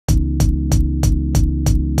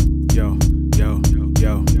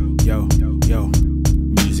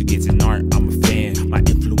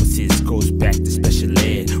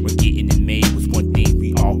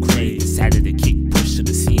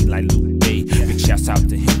shouts out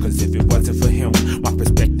to him, cause if it wasn't for him, my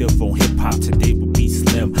perspective on hip-hop today would be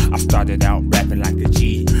slim. I started out rapping like a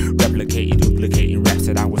G, replicating, duplicating raps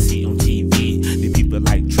that I would see on TV. The people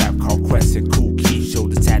like Trap, Called Quest, and Cool Keith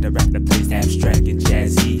showed the side of rap that plays abstract and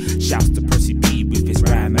jazzy. Shouts to Percy B with his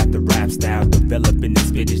rhyme after rhyme style, developing this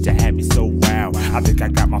vintage that had me so wild. I think I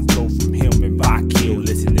got my flow from him and by Kill,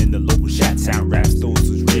 listening to local Shot-Town rap stores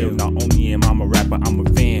is real. Not only am I a rapper, I'm a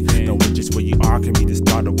fan. Knowing just where you are can be the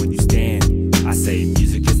start of where you stand. I say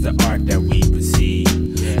music is the art that we perceive.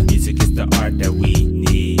 Music is the art that we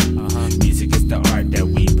need. Music is the art that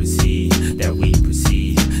we perceive, that we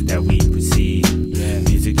perceive, that we perceive.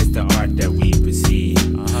 Music is the art that we perceive.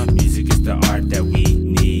 Music is the art that we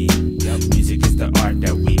need. Music is the art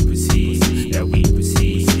that we perceive, that we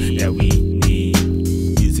perceive, that we need.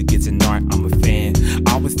 Music is an art, I'm a fan.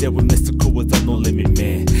 I was there with Mystical was on No Limit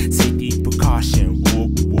Man. Safety, precaution,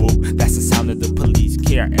 whoop whoop. That's the sound of the police.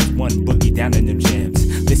 KRS-One boogie down in them jams.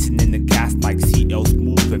 Listening to guys like CL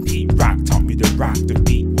Smooth and Pete Rock taught me to rock the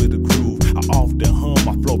beat with a groove. I often hum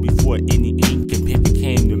my flow before any ink and paper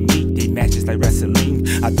came to me. They matches like wrestling.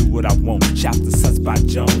 I do what I want. Shout to Suns by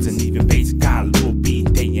Jones and even Bass Guy, Lil B.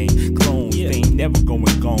 They ain't clones. They ain't never going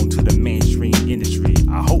gone to the mainstream industry.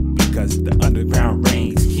 I hope because the underground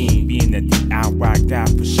reigns king, being a DIY guy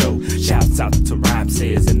for show. Shouts out to rhyme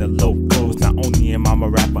sayers and the locals. Not only am I a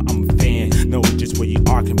rapper, I'm a fan. Knowing just where you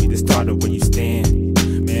are can be the start of where you stand.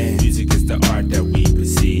 Man, music is the art that we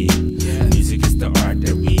perceive. Music is the art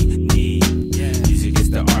that we need. Music is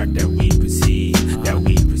the art that we perceive, that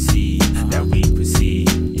we perceive, that we perceive.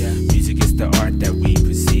 Music is the art that we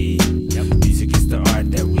perceive. Music is the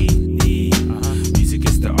art that we need. Music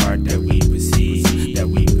is the art that we perceive, that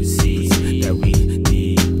we perceive, that we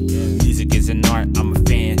need. Music is an art, I'm a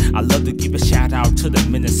fan. I love to give a shout out to the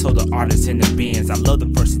Minnesota artists and the bands. I love the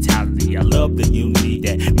versatility, I love the unity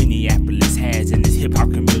that Minneapolis has in this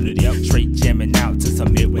hip-hop community. Straight jamming out to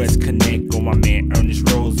some Midwest Connect on my man Ernest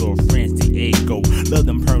Rose or friends Diego. Love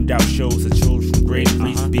them permed out shows of children from Great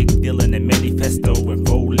Reese, Big Dylan and Manifesto and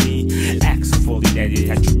Foley. Axel Foley, that is,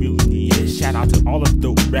 that true mutiny is. Shout out to all the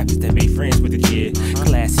dope rappers that made friends with the kid.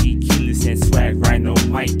 Classy, Keyless, and Swag, Rhino,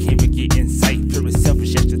 Mike. Can't forget Insight, pure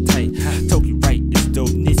selfish, extra tight. Toki Right, it's dope,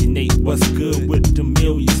 Nizzy Nate, what's good with the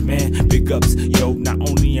millions, man? Big ups, yo, not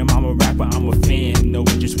only am I a rapper, I'm a fan.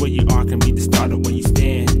 Knowing just where you are can be the start of where you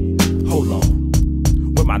stand. Hold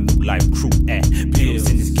on, where my new life crew at? Bills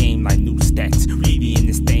in this game like new stacks. Reedy in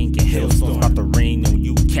this thing, get hailstorms about to rain on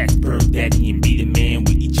you cats. Bird Daddy and Be the Man,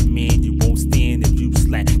 with each man you won't stand if you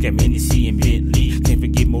slack. Got many C and Bentley, can't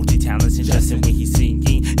forget multi-talents and Justin when he's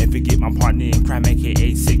singing. And forget my partner in crime,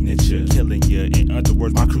 aka Signature. Killing ya, in other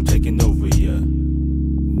words, my crew taking over ya.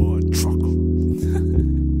 More truck.